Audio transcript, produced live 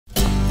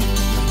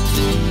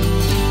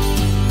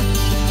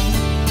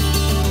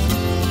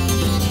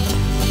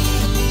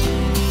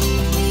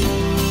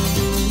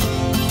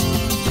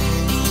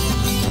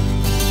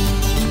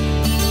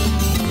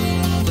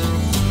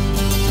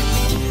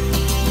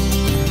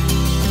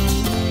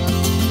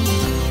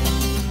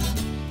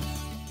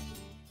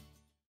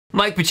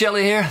Mike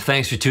Pachelli here.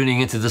 Thanks for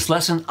tuning into this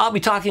lesson. I'll be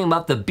talking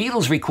about the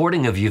Beatles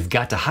recording of You've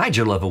Got to Hide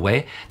Your Love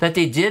Away that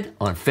they did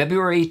on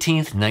February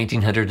 18th,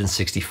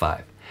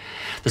 1965.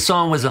 The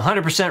song was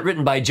 100%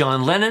 written by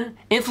John Lennon,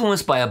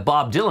 influenced by a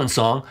Bob Dylan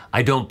song,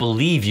 I Don't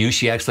Believe You,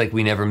 She Acts Like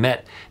We Never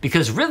Met,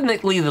 because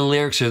rhythmically the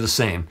lyrics are the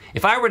same.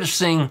 If I were to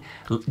sing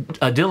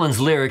Dylan's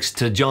lyrics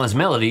to John's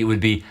melody, it would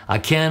be, I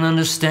can't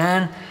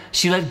understand,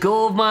 she let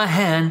go of my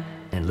hand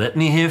and let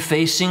me here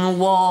facing a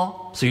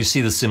wall. So you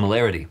see the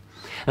similarity.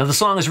 Now the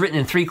song is written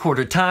in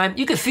 3/4 time.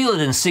 You could feel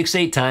it in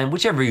 6/8 time,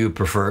 whichever you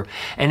prefer.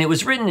 And it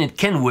was written in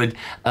Kenwood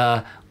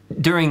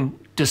during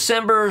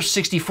December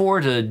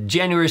 64 to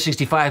January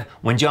 65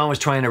 when John was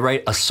trying to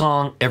write a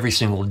song every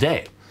single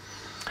day.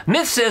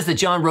 Myth says that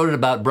John wrote it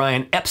about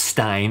Brian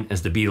Epstein,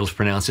 as the Beatles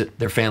pronounce it.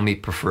 Their family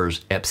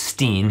prefers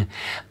Epstein.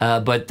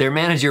 But their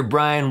manager,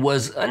 Brian,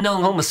 was a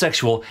known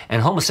homosexual,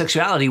 and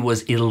homosexuality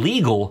was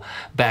illegal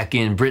back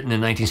in Britain in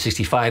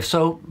 1965,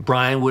 so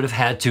Brian would have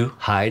had to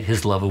hide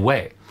his love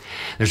away.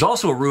 There's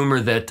also a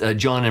rumor that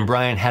John and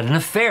Brian had an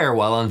affair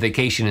while on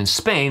vacation in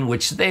Spain,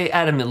 which they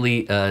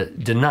adamantly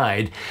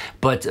denied.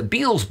 But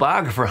Beatles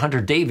biographer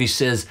Hunter Davies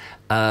says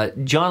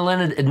John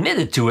Lennon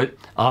admitted to it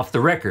off the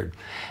record.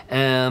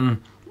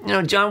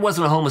 John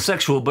wasn't a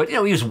homosexual, but he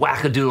was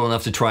wackadoodle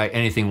enough to try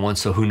anything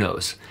once, so who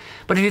knows.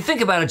 But if you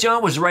think about it,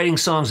 John was writing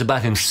songs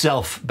about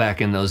himself back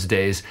in those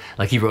days.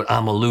 Like he wrote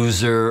I'm a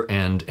Loser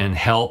and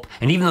Help.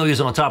 And even though he was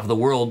on top of the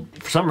world,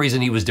 for some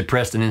reason he was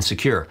depressed and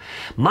insecure.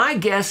 My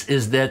guess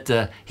is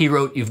that he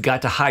wrote You've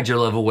Got to Hide Your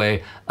Love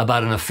Away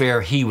about an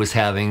affair he was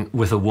having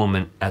with a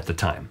woman at the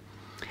time.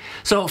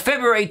 So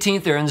February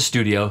 18th, they're in the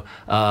studio.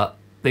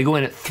 They go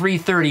in at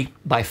 3:30.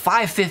 By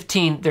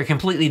 5:15, they're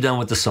completely done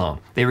with the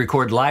song. They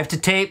record live to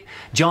tape,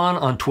 John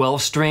on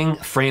 12-string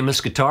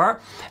Framus guitar,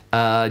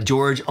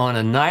 George on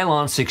a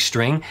nylon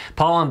 6-string,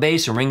 Paul on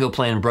bass, and Ringo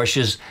playing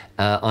brushes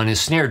on his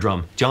snare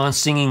drum, John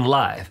singing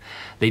live.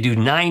 They do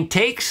 9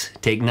 takes.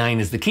 Take 9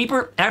 is the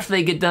keeper. After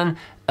they get done,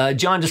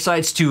 John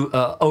decides to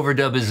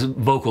overdub his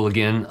vocal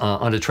again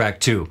onto track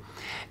 2.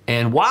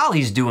 And while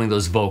he's doing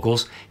those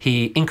vocals,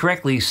 he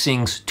incorrectly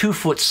sings 2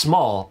 Foot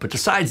Small, but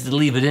decides to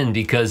leave it in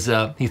because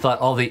he thought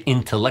all the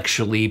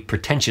intellectually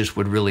pretentious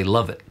would really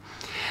love it.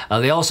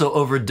 They also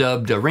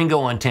overdubbed Ringo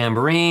on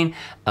tambourine,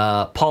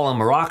 Paul on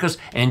maracas,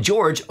 and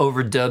George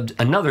overdubbed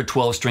another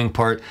 12-string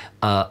part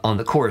on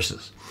the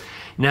choruses.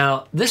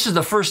 Now, this is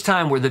the first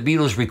time where the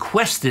Beatles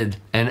requested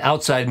an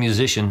outside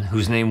musician,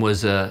 whose name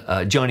was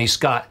Johnny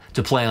Scott,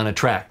 to play on a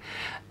track.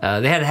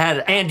 They had had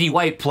Andy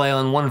White play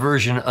on one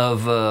version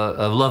of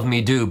Love Me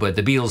Do, but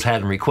the Beatles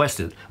hadn't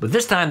requested. But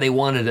this time they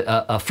wanted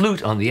a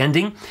flute on the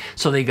ending,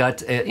 so they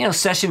got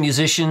session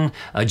musician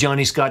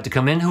Johnny Scott to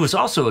come in, who was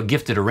also a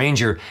gifted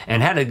arranger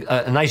and had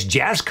a nice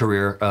jazz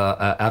career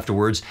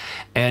afterwards.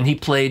 And he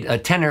played a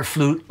tenor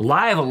flute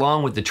live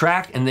along with the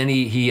track, and then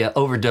he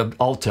overdubbed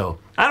alto.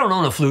 I don't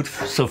own a flute,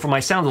 so for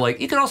my sound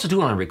alike, you can also do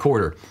it on a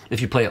recorder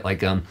if you play it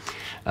like let's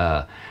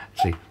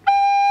see.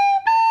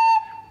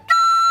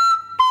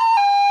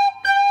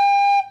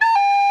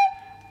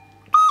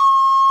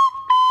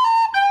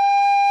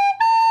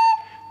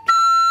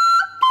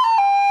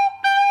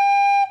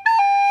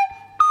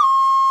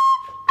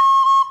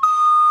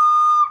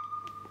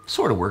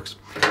 Sort of works.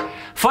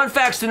 Fun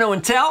facts to know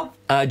and tell.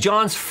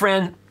 John's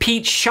friend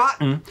Pete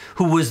Shotton,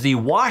 who was the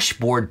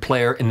washboard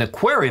player in the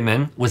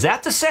Quarrymen, was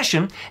at the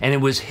session, and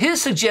it was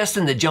his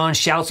suggestion that John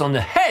shouts on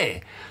the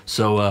hey.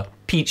 So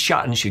Pete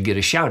Shotton should get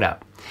a shout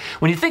out.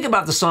 When you think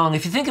about the song,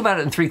 if you think about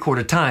it in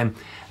 3/4 time,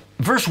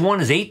 verse 1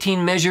 is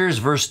 18 measures,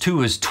 verse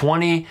 2 is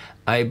 20.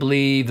 I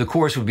believe the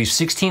chorus would be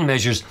 16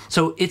 measures.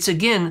 So it's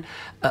again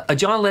a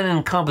John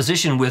Lennon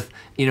composition with,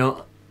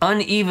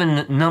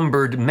 uneven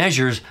numbered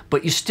measures,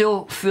 but you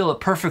still feel a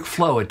perfect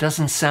flow. It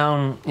doesn't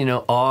sound,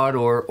 odd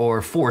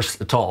or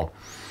forced at all.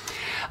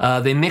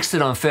 They mixed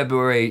it on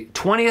February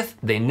 20th.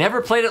 They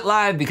never played it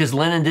live because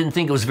Lennon didn't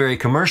think it was very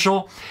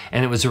commercial,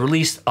 and it was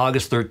released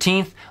August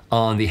 13th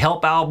on the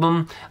Help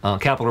album, on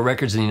Capitol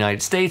Records in the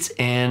United States,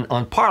 and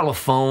on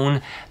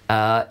Parlophone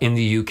in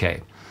the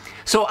UK.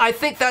 So I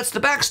think that's the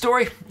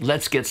backstory.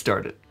 Let's get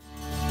started.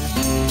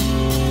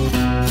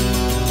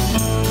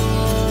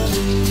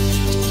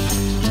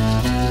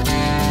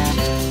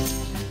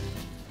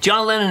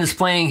 John Lennon is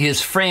playing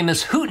his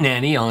Framus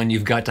Hootenanny on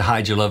You've Got to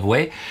Hide Your Love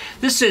Away.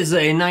 This is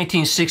a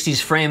 1960s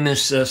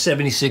Framus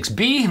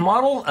 76B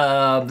model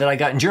that I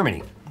got in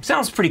Germany.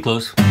 Sounds pretty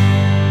close.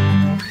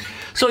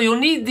 So you'll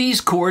need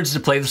these chords to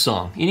play the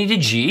song. You need a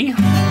G,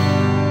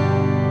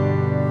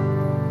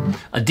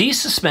 a D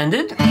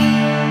suspended.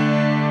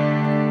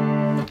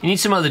 You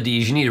need some other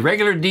Ds. You need a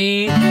regular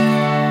D.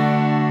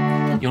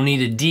 You'll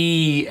need a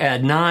D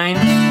add 9.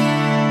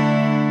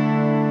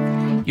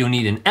 You'll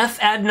need an F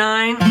add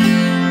 9.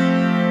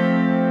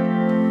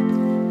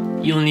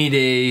 You'll need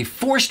a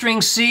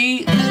 4-string C.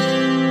 You're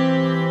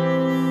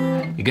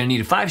gonna need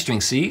a 5-string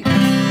C.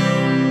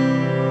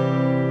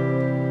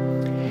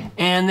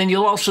 And then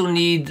you'll also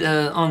need,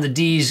 on the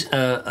Ds,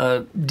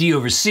 D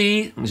over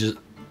C, which is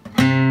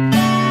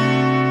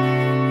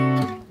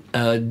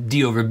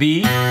D over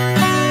B.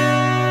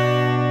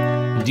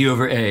 D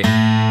over A.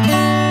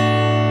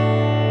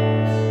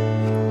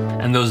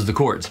 And those are the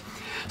chords.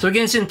 So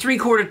again, it's in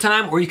 3/4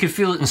 time, or you could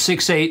feel it in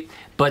 6/8.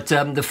 But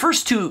the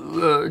first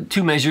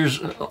two measures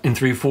in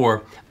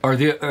 3/4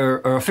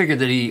 are a figure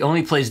that he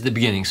only plays at the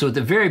beginning. So at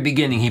the very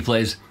beginning, he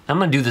plays. I'm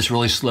going to do this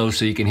really slow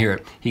so you can hear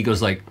it. He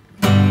goes like.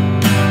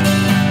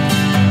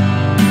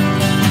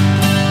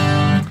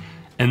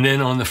 And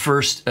then on the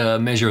first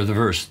measure of the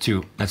verse,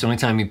 too. That's the only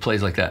time he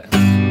plays like that.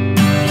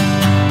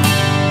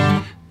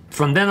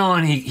 From then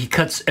on, he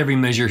cuts every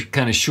measure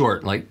kind of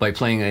short, like by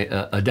playing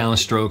a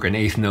downstroke, an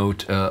eighth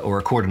note, or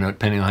a quarter note,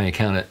 depending on how you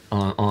count it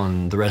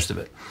on the rest of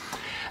it.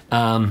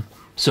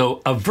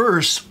 So a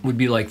verse would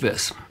be like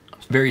this,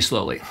 very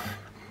slowly.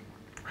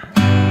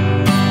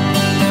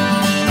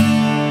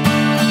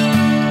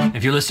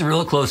 If you listen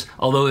real close,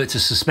 although it's a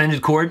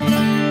suspended chord,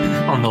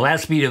 on the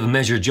last beat of a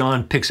measure,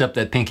 John picks up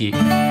that pinky.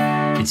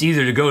 It's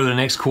either to go to the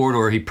next chord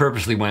or he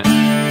purposely went.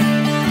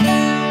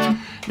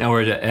 Now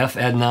we're to F,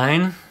 add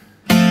 9.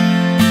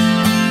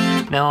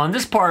 Now on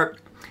this part,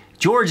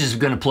 George is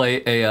going to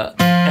play a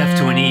F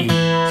to an E,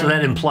 so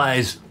that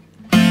implies.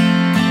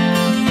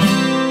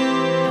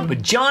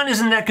 But John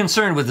isn't that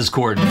concerned with this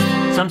chord.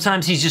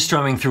 Sometimes he's just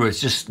strumming through it. It's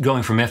just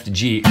going from F to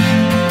G.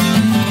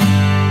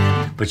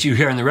 But you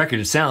hear on the record,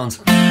 it sounds.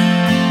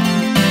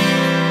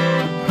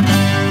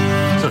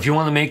 So if you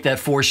want to make that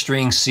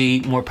 4-string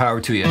C, more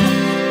power to you.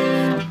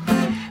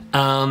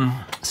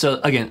 So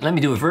again, let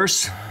me do a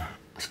verse.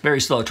 It's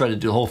very slow. I try to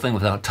do the whole thing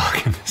without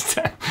talking this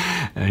time.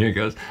 And here it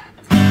goes.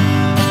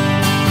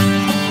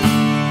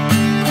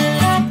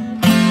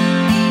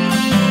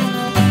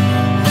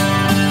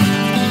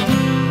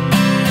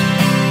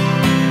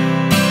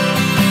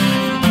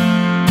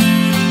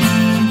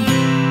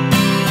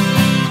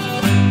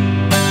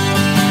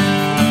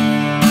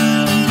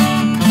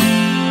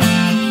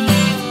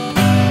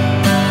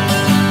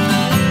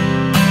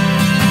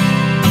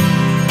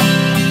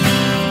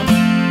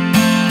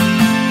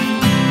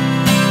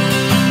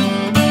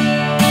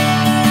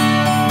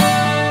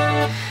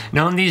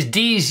 Now on these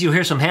Ds, you'll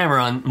hear some hammer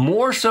on,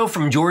 more so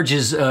from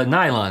George's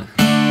nylon.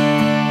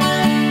 And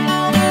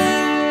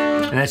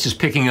that's just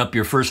picking up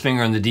your first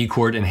finger on the D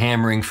chord and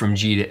hammering from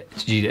G to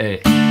A.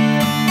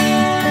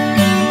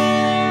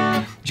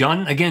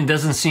 John, again,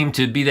 doesn't seem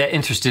to be that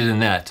interested in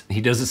that. He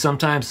does it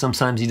sometimes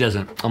he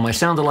doesn't. On my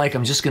sound alike,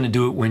 I'm just going to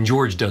do it when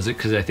George does it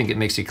because I think it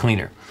makes it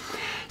cleaner.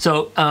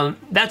 So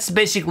that's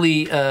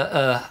basically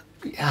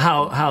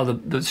how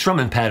the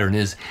strumming pattern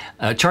is.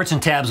 Charts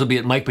and tabs will be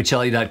at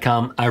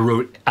MikePachelli.com. I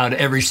wrote out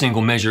every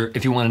single measure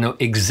if you want to know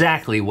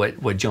exactly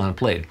what John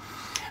played.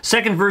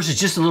 Second verse is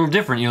just a little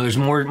different. You know, there's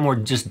more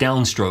just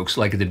downstrokes.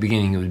 Like at the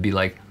beginning, it would be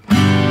like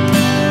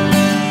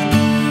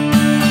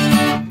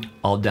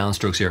all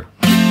downstrokes here.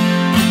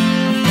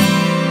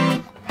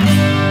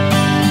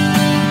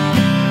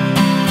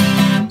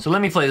 So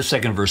let me play the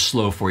second verse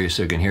slow for you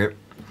so you can hear it.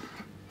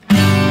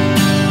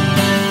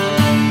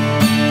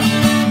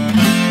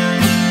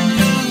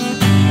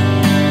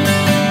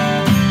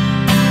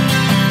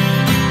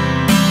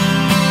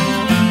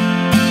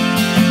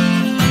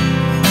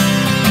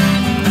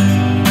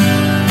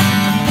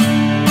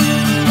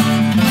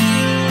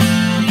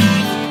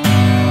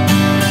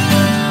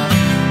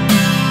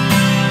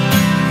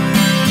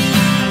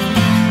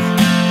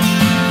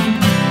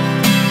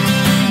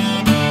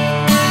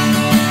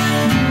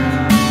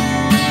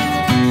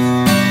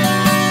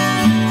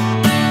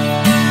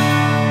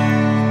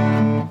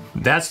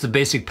 That's the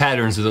basic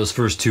patterns of those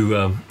first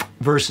two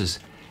verses.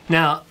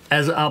 Now,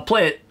 as I'll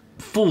play it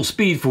full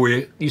speed for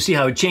you, you see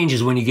how it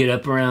changes when you get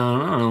up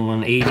around, I don't know,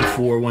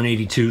 184,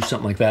 182,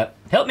 something like that.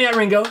 Help me out,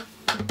 Ringo.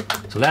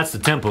 So that's the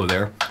tempo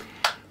there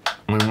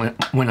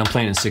when I'm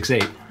playing in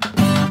 6/8.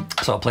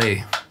 So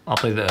I'll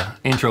play the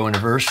intro and a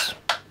verse,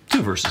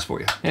 2 verses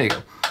for you. There you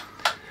go.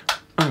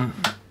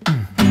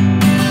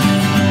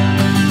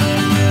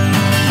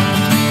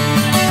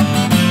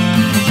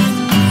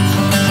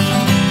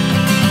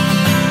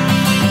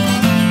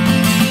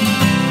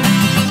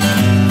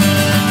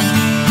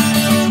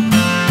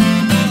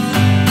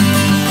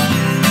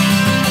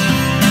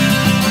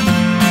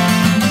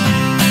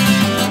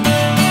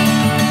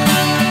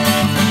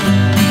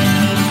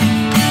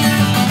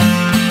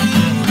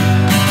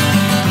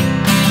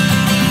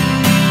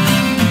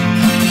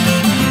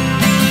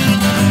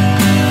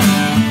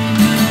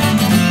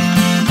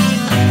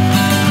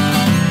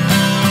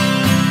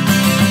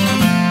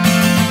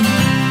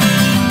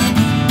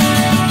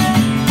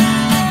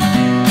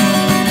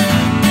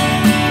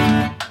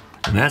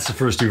 And that's the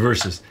first 2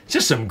 verses.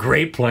 Just some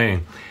great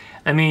playing.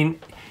 I mean,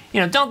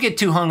 you know, don't get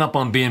too hung up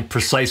on being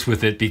precise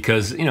with it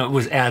because, you know, it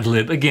was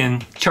ad-lib.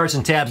 Again, charts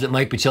and tabs at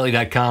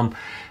MikePachelli.com.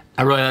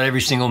 I wrote out every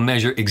single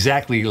measure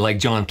exactly like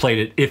John played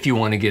it if you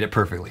want to get it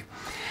perfectly.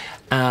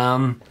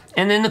 And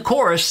then the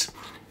chorus,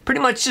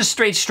 pretty much just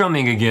straight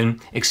strumming again,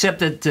 except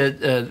that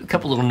a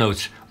couple little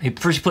notes.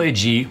 First you play a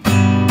G,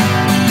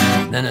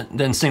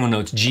 then single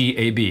notes, G,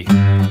 A, B,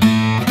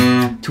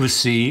 to a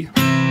C,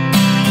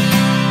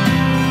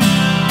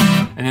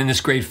 and then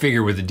this great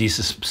figure with the D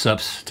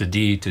subs to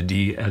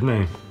D, add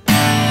 9.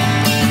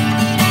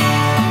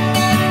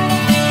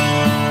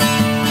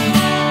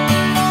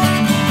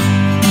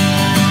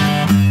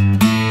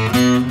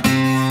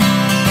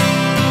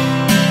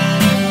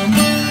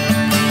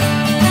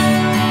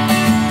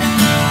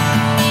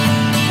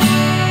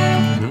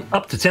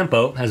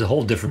 tempo, has a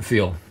whole different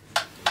feel.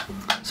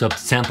 So up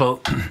to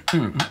tempo.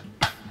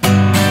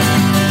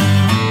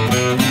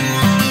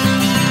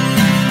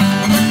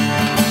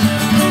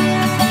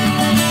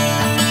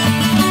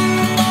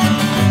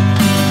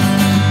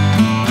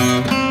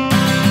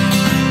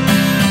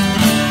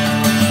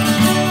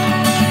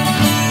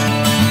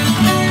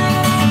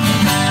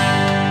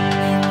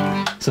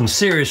 Some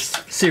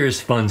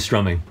serious fun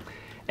strumming.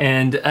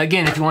 And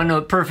again, if you want to know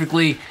it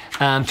perfectly,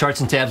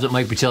 charts and tabs at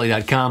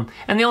MikePachelli.com.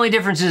 And the only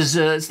difference is,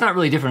 it's not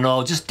really different at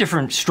all, just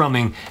different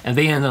strumming, and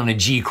they end on a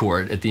G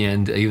chord at the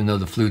end, even though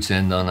the flutes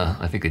end on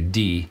I think a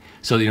D.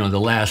 So, you know, the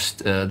last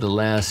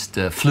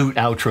flute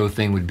outro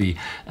thing would be,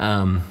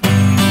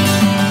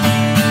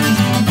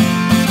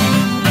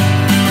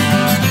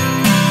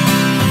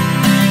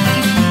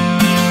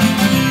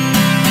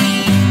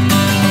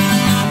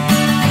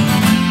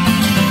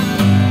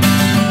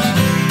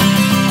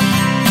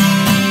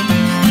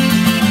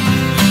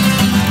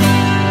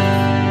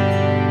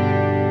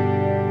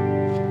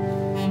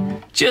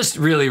 just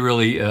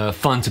really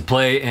fun to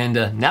play,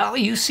 and now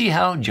you see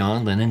how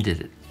John Lennon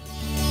did it.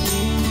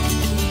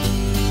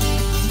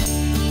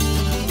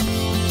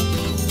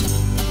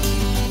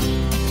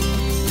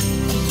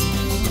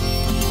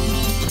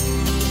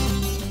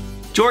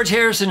 George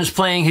Harrison is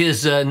playing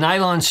his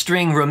nylon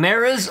string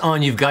Ramirez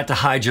on You've Got to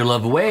Hide Your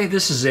Love Away.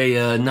 This is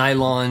a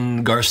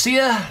nylon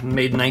Garcia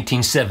made in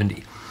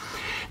 1970.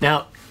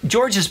 Now,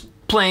 George is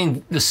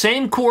playing the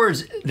same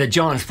chords that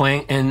John is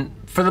playing, and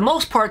for the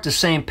most part the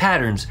same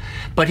patterns,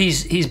 but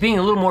he's being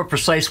a little more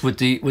precise with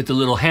the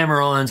little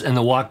hammer-ons and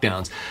the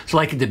walk-downs. So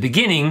like at the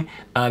beginning,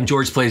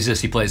 George plays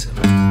this, he plays.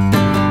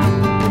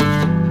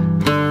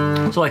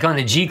 So like on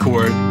the G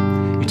chord,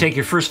 you take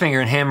your first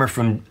finger and hammer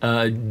from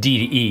D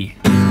to E.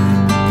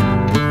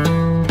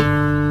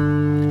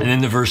 And then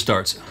the verse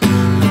starts.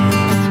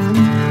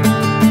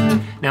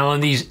 Now on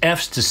these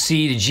Fs to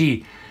C to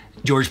G,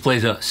 George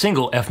plays a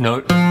single F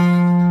note,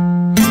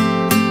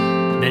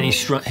 then he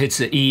hits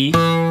the E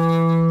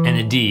and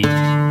a D. So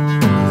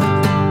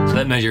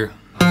that measure.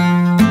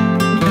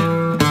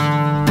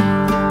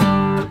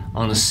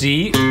 On the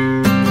C,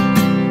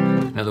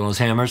 another one of those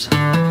hammers.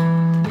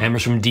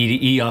 Hammers from D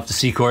to E off the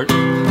C chord.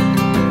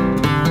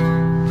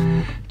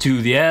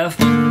 To the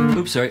F,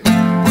 oops, sorry.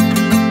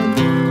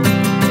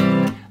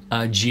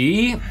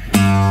 G.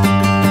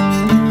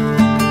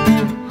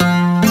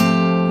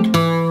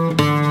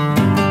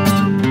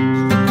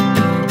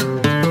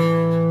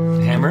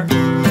 Hammer.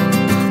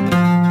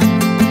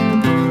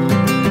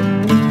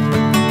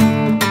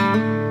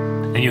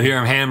 And you'll hear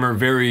him hammer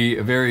very,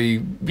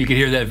 you can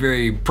hear that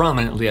very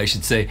prominently, I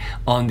should say,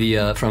 on the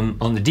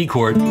on the D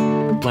chord,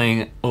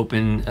 playing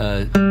open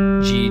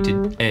G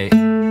to A.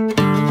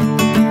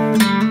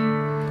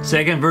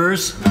 Second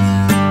verse.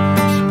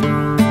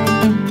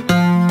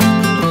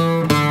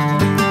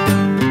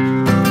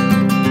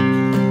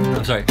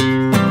 I'm sorry.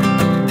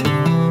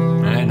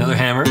 All right, another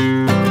hammer.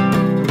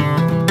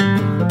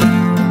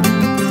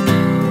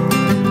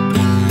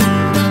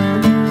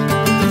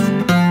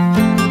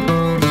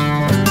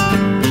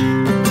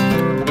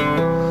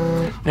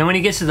 Now when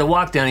he gets to the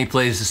walk down, he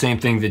plays the same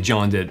thing that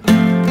John did.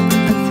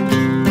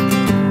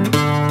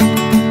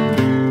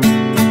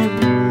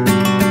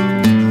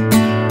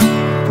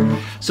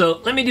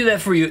 So let me do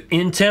that for you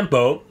in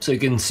tempo so you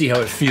can see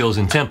how it feels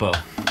in tempo.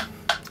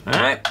 All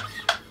right,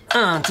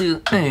 1, 2,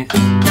 3.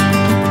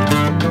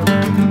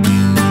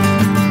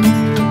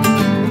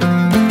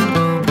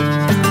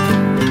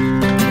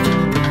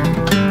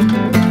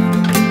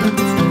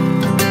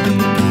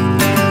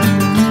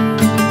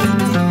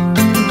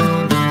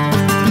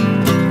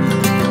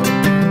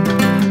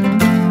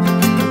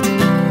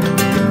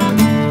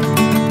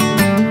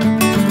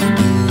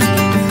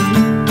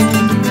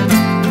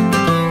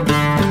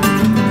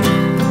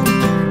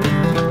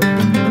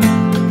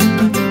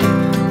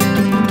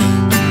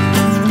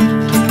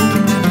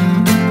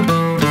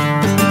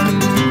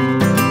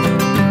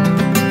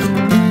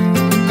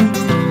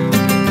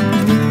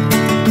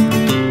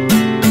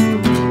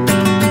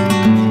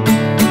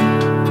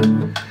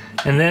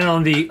 And then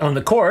on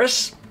the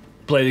chorus,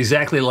 played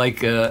exactly like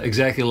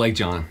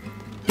John.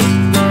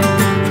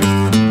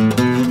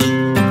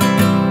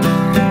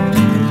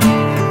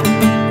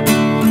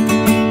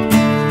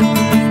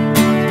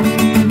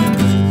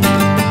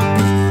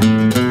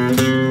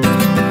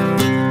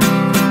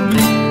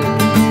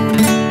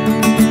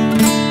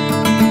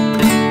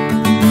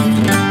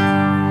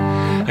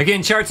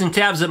 Again, charts and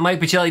tabs at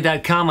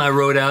MikePachelli.com. I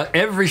wrote out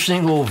every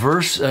single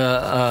verse,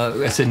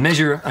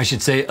 measure, I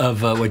should say,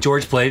 of what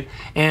George played.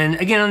 And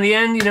again, on the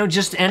end, you know,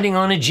 just ending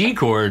on a G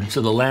chord. So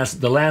the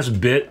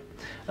last bit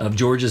of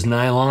George's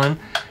nylon,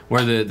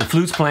 where the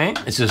flute's playing,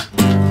 it's just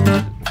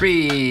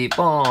 3,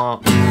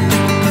 4.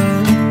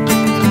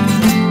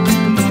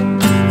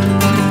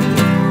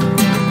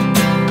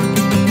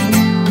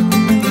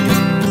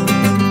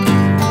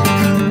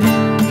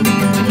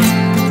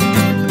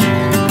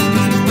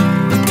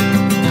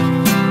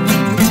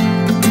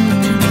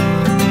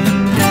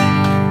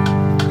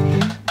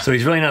 So So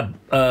he's really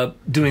not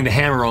doing the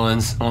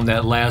hammer-ons on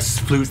that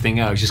last flute thing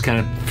out. He's just kind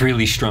of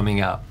freely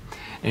strumming out.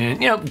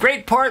 And, you know,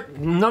 great part.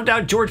 No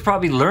doubt George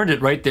probably learned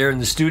it right there in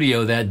the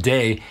studio that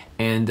day,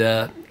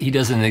 and he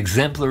does an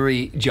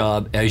exemplary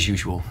job as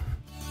usual.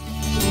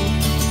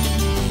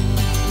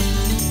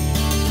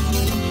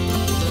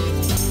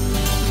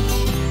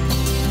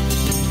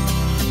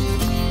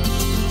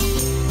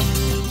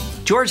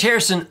 George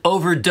Harrison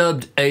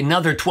overdubbed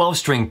another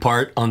 12-string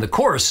part on the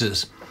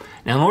choruses.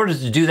 Now, in order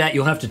to do that,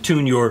 you'll have to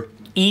tune your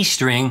E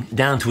string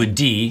down to a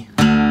D.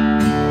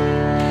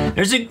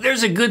 There's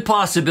a good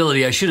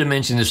possibility, I should have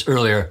mentioned this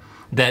earlier,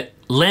 that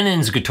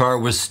Lennon's guitar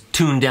was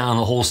tuned down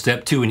a whole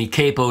step too, and he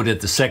capoed at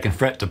the 2nd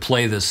fret to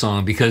play this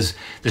song because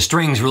the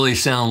strings really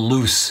sound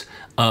loose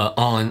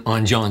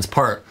on John's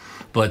part.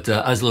 But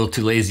I was a little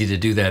too lazy to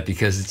do that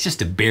because it's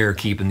just a bear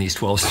keeping these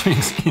 12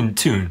 strings in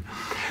tune.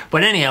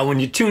 But anyhow, when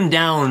you tune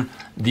down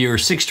your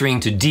 6th string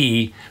to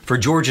D for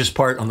George's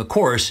part on the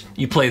chorus,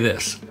 you play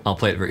this. I'll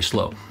play it very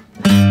slow.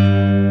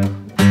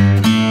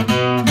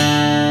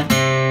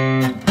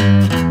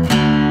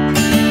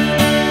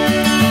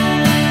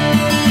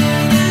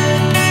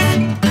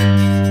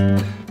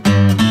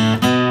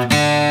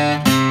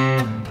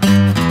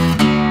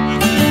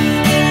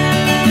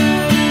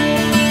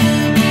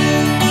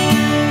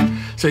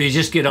 So you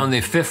just get on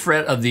the 5th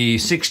fret of the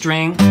 6th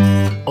string,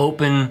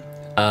 open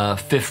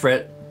 5th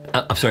fret,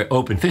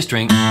 open 5th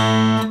string,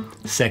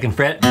 2nd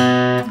fret,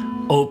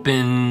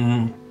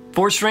 open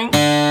 4th string,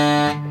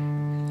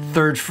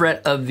 3rd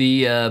fret of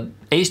the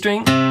A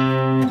string,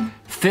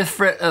 5th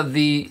fret of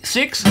the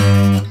 6th,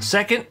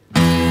 2nd,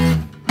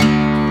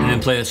 and then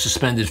play a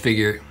suspended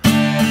figure.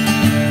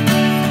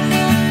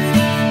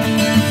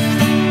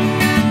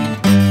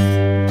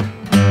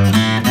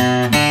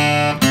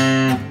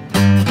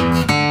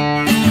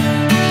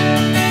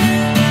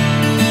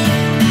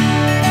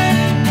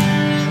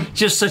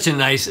 Just such a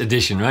nice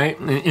addition, right?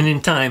 And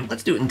in time,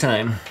 let's do it in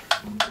time.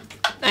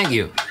 Thank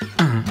you.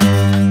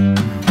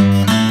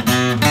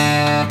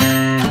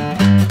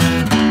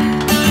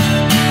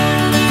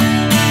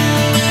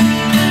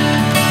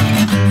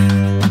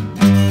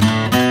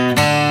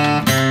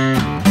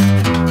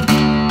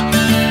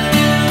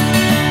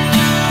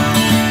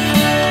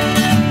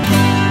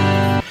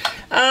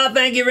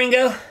 Thank you,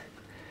 Ringo.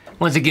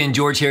 Once again,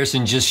 George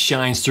Harrison just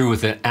shines through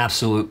with an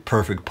absolute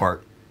perfect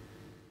part.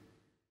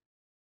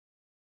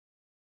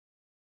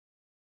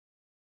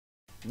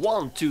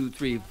 1, 2,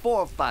 3,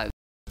 4, 5.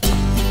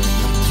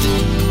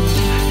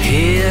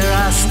 Here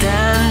I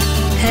stand,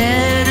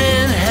 head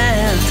in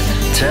hand,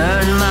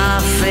 turn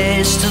my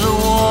face to the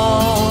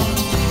wall.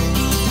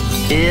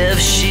 If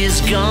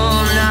she's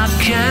gone, I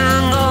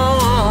can't go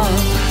on,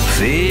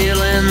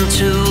 feeling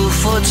 2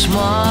 foot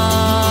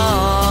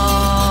small.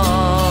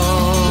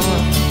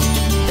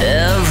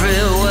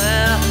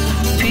 Everywhere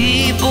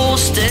people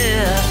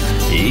stare,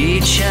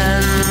 each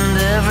and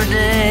every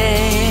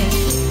day.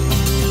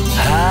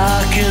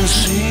 I can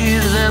see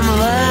them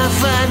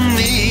laugh at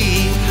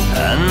me,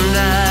 and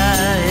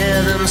I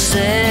hear them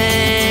say,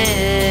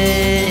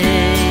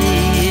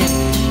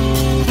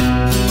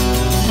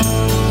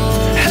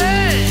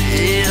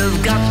 hey,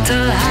 you've got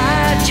to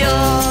hide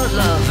your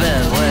love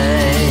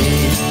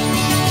away.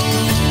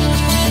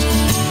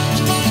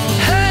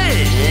 Hey,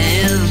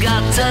 you've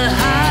got to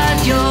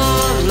hide your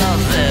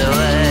love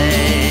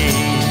away.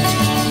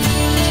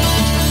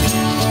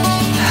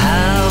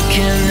 How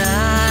can I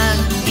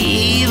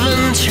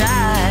even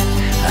try?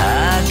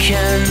 I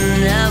can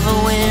never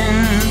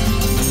win.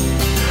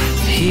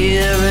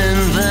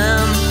 Hearing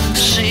them,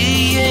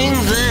 seeing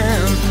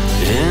them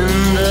in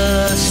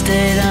the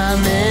state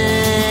I'm in.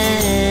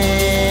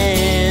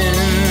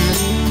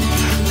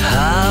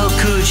 How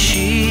could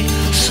she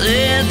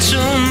say to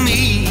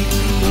me,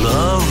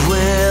 love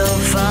will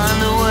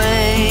find a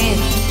way?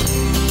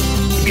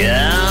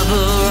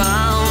 Gather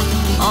round,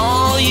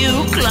 all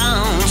you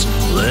clowns,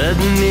 let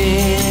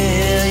me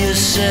hear you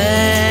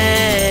say,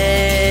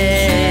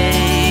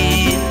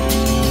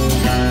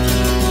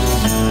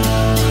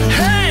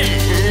 hey,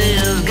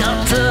 you've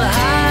got to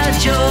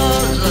hide your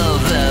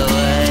love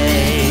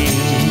away.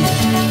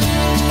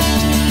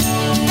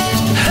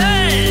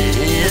 Hey,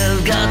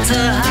 you've got to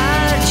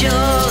hide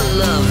your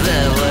love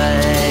away.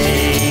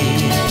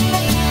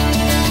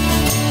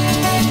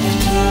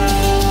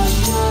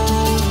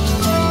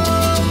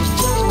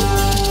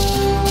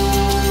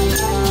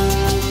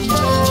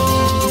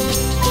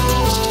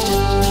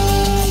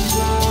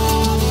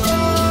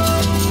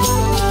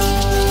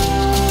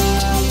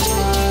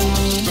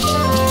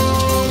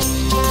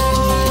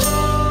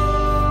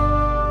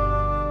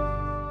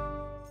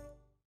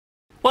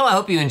 Well, I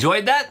hope you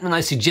enjoyed that, and I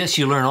suggest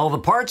you learn all the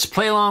parts,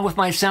 play along with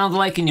my sound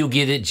alike, and you'll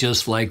get it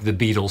just like the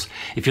Beatles.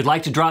 If you'd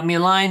like to drop me a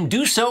line,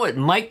 do so at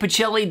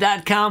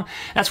MikePachelli.com.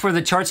 That's where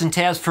the charts and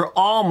tabs for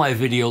all my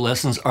video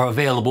lessons are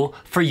available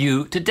for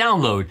you to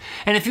download.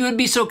 And if you would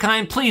be so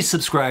kind, please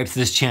subscribe to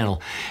this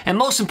channel. And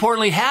most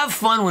importantly, have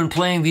fun when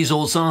playing these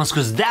old songs,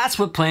 because that's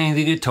what playing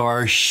the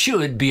guitar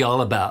should be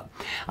all about.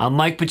 I'm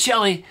Mike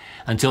Pachelli.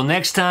 Until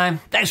next time,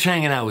 thanks for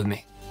hanging out with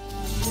me.